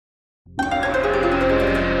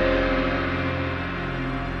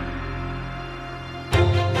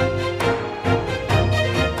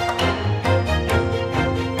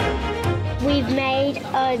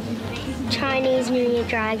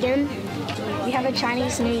dragon. We have a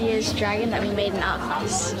Chinese New Year's dragon that we made in art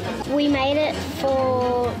class. We made it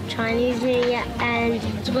for Chinese New Year, and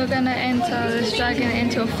we're going to enter this dragon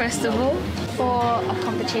into a festival. For a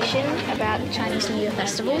competition about Chinese New Year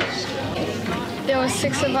festivals. There were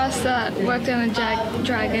 6 of us that worked on the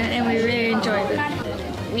dragon and we really enjoyed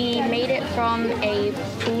it. We made it from a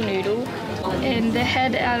pool noodle. And the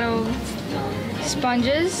head out of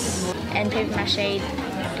sponges. And paper mache,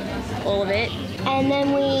 all of it. And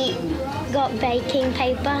then we got baking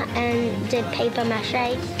paper and did paper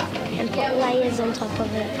mache and put layers on top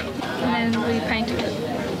of it. And then we painted it.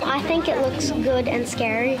 I think it looks good and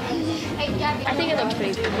scary. I think it looks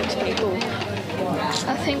pretty cool.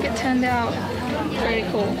 I think it turned out pretty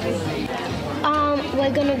cool.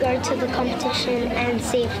 We're gonna go to the competition and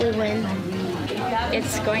see if we win.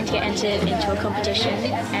 It's going to get entered into a competition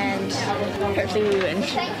and hopefully we win.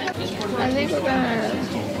 I think we're gonna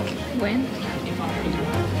win.